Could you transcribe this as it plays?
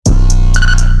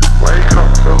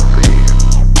I'm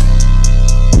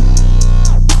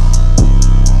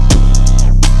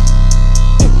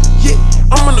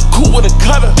in the coupe with a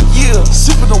cutter, yeah.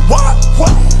 Sipping the what?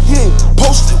 Yeah.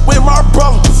 Posted with my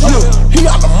brother, yeah. He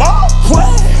got the mob,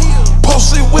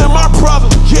 Posted with my brother,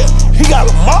 yeah. He got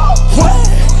a mob,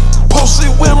 Posted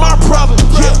with my brother,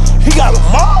 yeah. He got a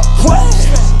mob,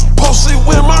 Posted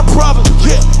with my brother,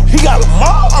 yeah. He got a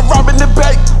mob. I'm robbing the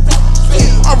bank,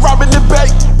 I'm robbing the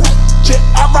bank. Yeah,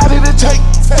 I ride it and take,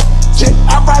 yeah,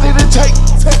 I ride it and take.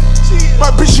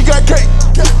 My bitch, she got cake,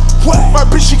 my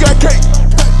bitch, she got cake.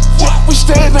 We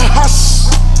stay in the house,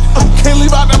 can't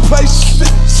leave out that place.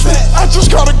 I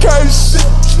just caught a case,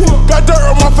 got dirt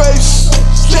on my face,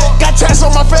 got tats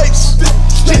on my face.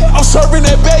 I'm serving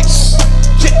that base,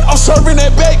 I'm serving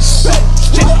that base,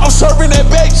 I'm serving that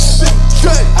base.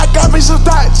 I got me some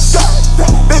thoughts,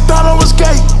 they thought I was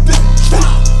gay.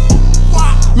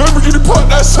 Lamborghini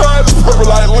park that side, it's purple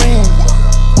like lean.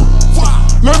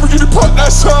 Lamborghini park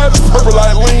that side, it's purple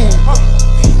like lean.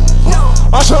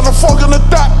 I'm tryna fuck in the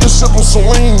dot, just sippin' some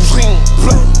lean.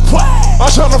 I'm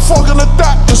tryna fuck in the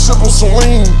dot, just sippin' some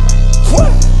lean.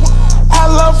 I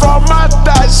love all my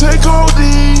dots and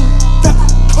goldie.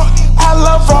 I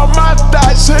love all my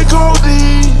dots and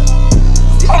goldie.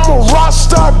 I'm a rock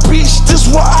star bitch,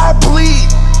 this what I bleed.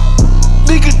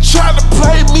 Nigga tryna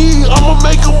play me, I'ma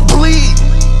make him bleed.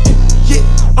 Yeah,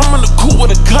 I'm in the coupe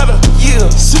with a cutter, yeah.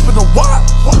 Sippin' the what?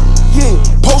 Yeah,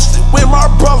 posted with my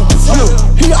brother, yeah.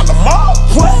 He got the mob,